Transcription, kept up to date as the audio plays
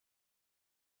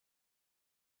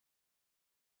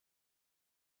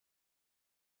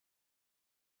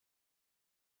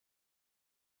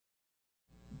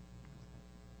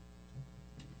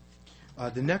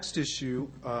The next issue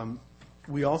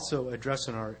we also address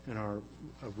in our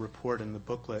report in the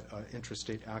booklet,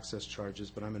 intrastate access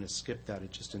charges, but I'm going to skip that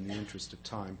just in the interest of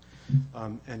time,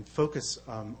 and focus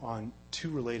on two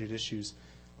related issues,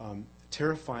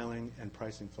 tariff filing and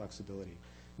pricing flexibility.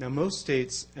 Now, most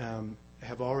states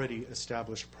have already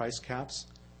established price caps,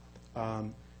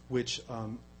 which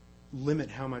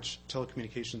limit how much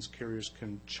telecommunications carriers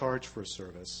can charge for a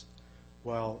service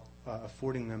while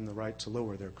affording them the right to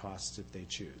lower their costs if they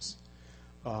choose.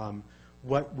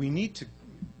 What we need to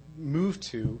move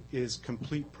to is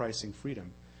complete pricing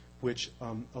freedom, which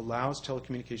allows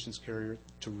telecommunications carriers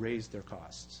to raise their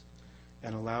costs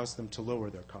and allows them to lower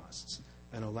their costs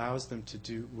and allows them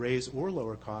to raise or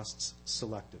lower costs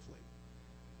selectively.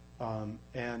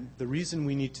 And the reason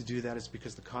we need to do that is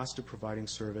because the cost of providing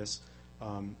service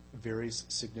varies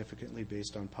significantly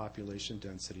based on population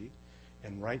density.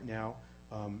 And right now,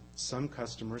 some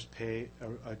customers pay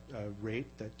a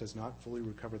rate that does not fully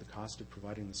recover the cost of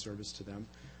providing the service to them.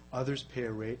 Others pay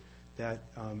a rate that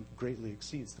greatly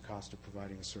exceeds the cost of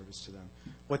providing a service to them.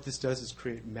 What this does is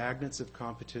create magnets of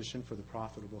competition for the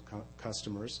profitable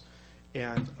customers,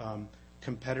 and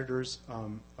competitors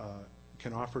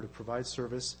can offer to provide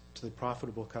service to the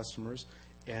profitable customers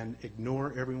and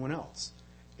ignore everyone else.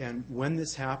 And when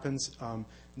this happens,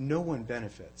 no one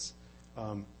benefits.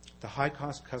 The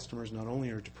high-cost customers not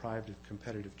only are deprived of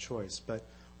competitive choice, but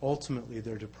ultimately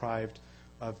they're deprived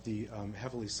of the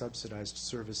heavily subsidized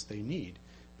service they need,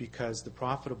 because the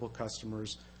profitable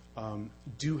customers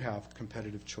do have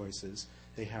competitive choices.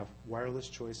 They have wireless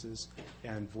choices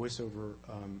and voice-over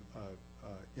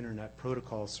internet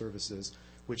protocol services,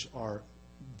 which are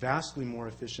vastly more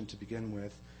efficient to begin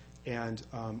with and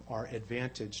are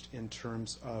advantaged in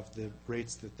terms of the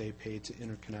rates that they pay to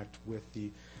interconnect with the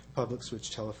public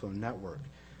switch telephone network.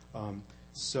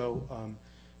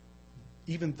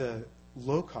 Even the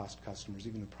low-cost customers,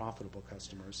 even the profitable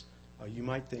customers, you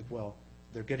might think, well,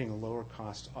 they're getting a lower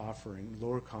cost offering,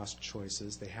 lower cost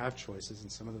choices. They have choices,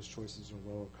 and some of those choices are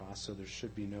lower cost, so there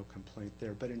should be no complaint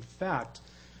there. But in fact,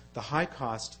 the high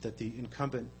cost that the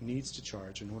incumbent needs to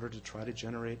charge in order to try to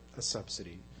generate a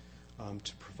subsidy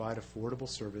to provide affordable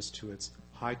service to its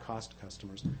high-cost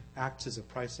customers acts as a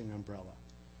pricing umbrella,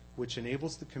 which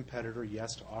enables the competitor,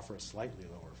 yes, to offer a slightly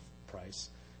lower price,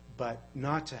 but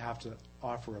not to have to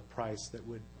offer a price that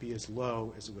would be as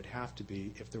low as it would have to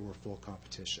be if there were full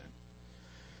competition.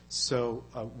 So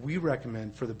we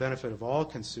recommend, for the benefit of all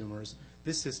consumers,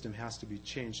 this system has to be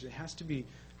changed. It has to be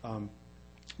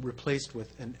replaced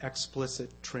with an explicit,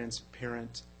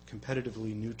 transparent,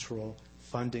 competitively neutral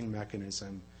funding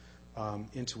mechanism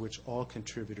into which all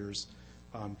contributors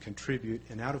contribute,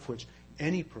 and out of which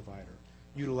any provider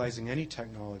utilizing any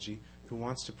technology who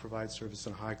wants to provide service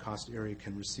in a high-cost area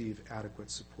can receive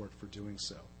adequate support for doing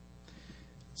so.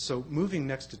 So moving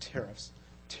next to tariffs.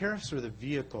 Tariffs are the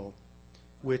vehicle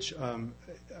which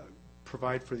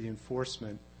provide for the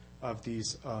enforcement of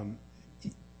these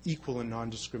equal and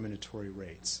non-discriminatory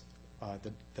rates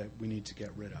that we need to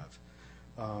get rid of.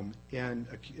 And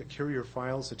a carrier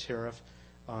files a tariff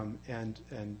and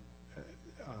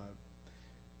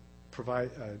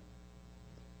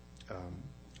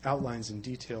outlines in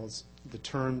details the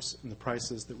terms and the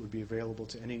prices that would be available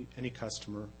to any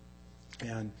customer,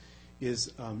 and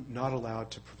is not allowed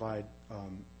to provide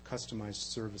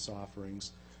customized service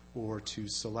offerings or to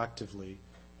selectively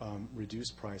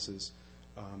reduce prices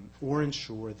or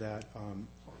ensure that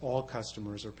all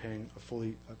customers are paying a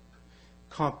fully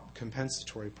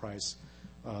compensatory price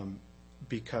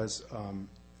because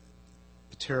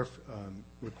the tariff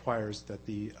requires that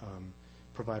the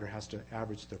provider has to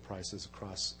average their prices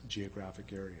across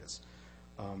geographic areas.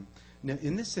 Now,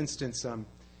 in this instance,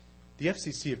 the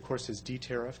FCC, of course, has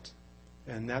de-tariffed,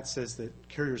 and that says that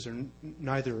carriers are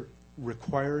neither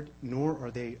required nor are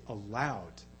they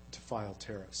allowed to file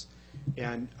tariffs.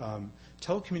 And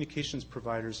telecommunications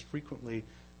providers frequently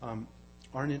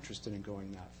aren't interested in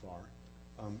going that far.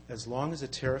 As long as a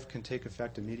tariff can take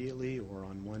effect immediately or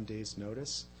on one day's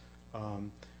notice,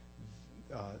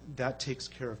 that takes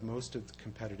care of most of the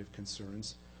competitive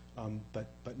concerns,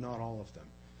 but not all of them.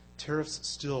 Tariffs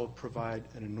still provide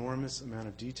an enormous amount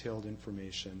of detailed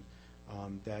information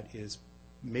that is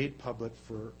made public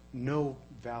for no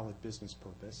valid business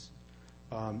purpose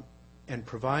and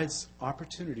provides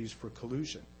opportunities for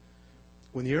collusion.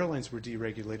 When the airlines were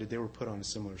deregulated, they were put on a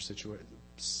similar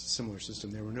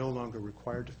system. They were no longer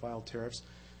required to file tariffs.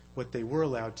 What they were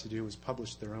allowed to do was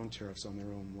publish their own tariffs on their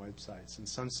own websites, and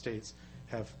some states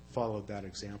have followed that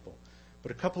example.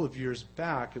 But a couple of years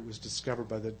back, it was discovered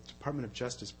by the Department of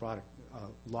Justice brought a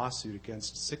lawsuit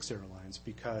against 6 airlines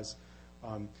because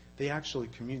they actually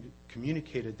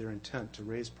communicated their intent to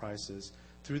raise prices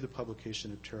through the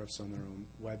publication of tariffs on their own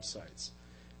websites.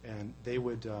 And they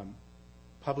would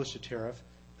publish a tariff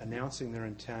announcing their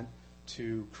intent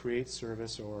to create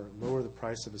service or lower the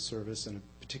price of a service in a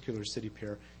particular city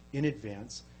pair in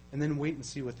advance, and then wait and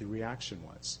see what the reaction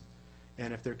was.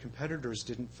 And if their competitors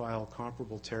didn't file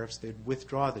comparable tariffs, they'd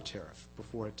withdraw the tariff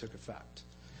before it took effect.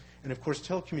 And of course,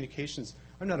 telecommunications,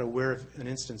 I'm not aware of an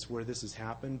instance where this has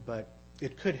happened, but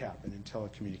it could happen in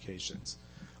telecommunications.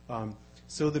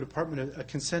 So the department, a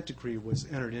consent decree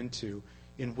was entered into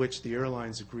in which the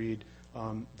airlines agreed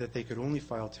that they could only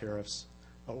file tariffs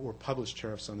or publish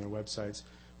tariffs on their websites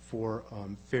for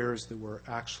fares that were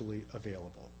actually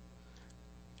available.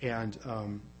 And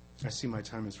I see my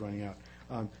time is running out.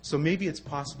 So maybe it's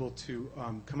possible to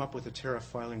come up with a tariff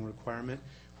filing requirement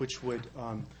which would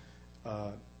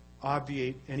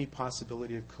obviate any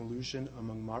possibility of collusion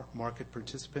among market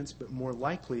participants, but more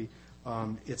likely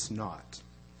it's not.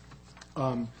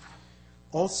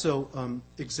 Also,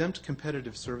 exempt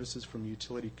competitive services from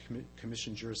utility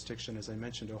commission jurisdiction. As I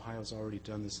mentioned, Ohio's already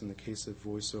done this in the case of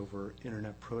voice over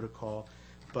internet protocol,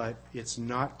 but it's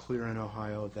not clear in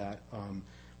Ohio that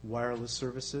wireless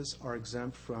services are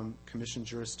exempt from commission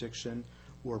jurisdiction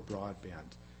or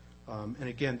broadband. And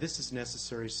again, this is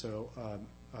necessary so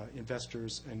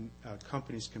investors and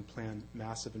companies can plan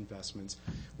massive investments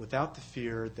without the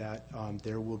fear that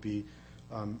there will be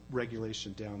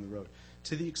regulation down the road.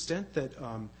 To the extent that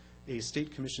a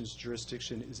state commission's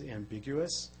jurisdiction is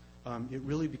ambiguous, it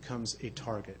really becomes a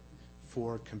target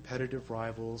for competitive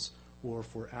rivals or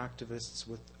for activists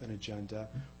with an agenda,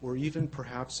 or even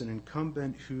perhaps an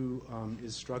incumbent who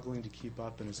is struggling to keep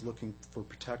up and is looking for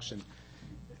protection.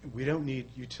 We don't need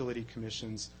utility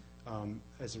commissions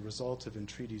as a result of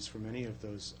entreaties from any of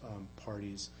those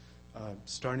parties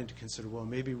starting to consider, well,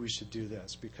 maybe we should do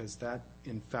this, because that,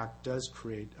 in fact, does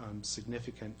create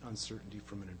significant uncertainty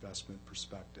from an investment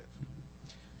perspective.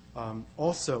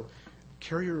 Also,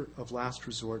 carrier of last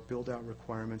resort build-out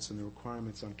requirements and the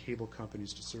requirements on cable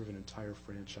companies to serve an entire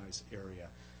franchise area.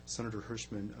 Senator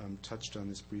Hershman touched on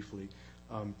this briefly.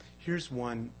 Here's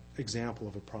one example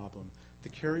of a problem. The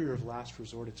carrier of last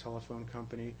resort, a telephone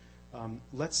company,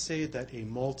 let's say that a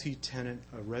multi-tenant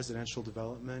residential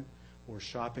development or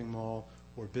shopping mall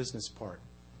or business park.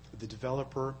 The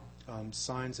developer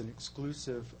signs an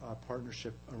exclusive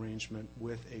partnership arrangement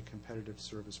with a competitive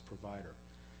service provider.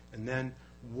 And then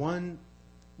one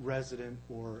resident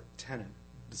or tenant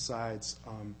decides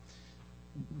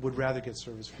would rather get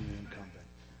service from the incumbent.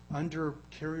 Under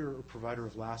carrier or provider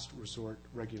of last resort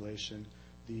regulation,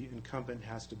 the incumbent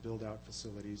has to build out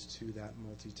facilities to that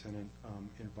multi-tenant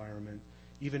environment,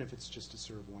 even if it's just to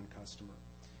serve one customer.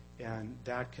 And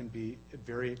that can be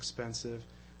very expensive.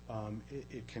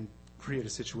 It can create a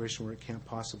situation where it can't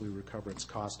possibly recover its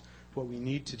cost. What we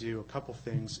need to do, a couple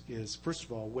things, is first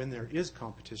of all, when there is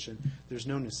competition, there's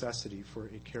no necessity for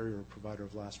a carrier or provider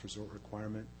of last resort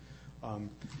requirement.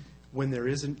 When there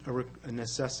isn't a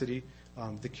necessity,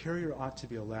 the carrier ought to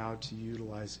be allowed to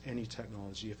utilize any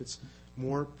technology. If it's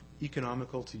more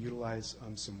economical to utilize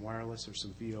some wireless or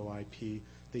some VoIP,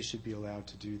 they should be allowed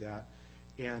to do that.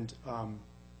 And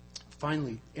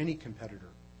finally, any competitor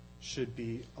should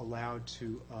be allowed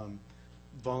to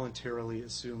voluntarily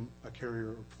assume a carrier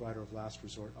or provider of last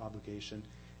resort obligation,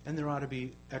 and there ought to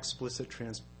be explicit,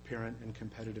 transparent, and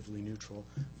competitively neutral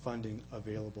funding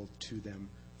available to them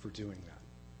for doing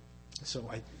that. So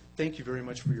I thank you very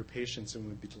much for your patience and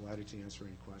would be delighted to answer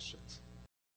any questions.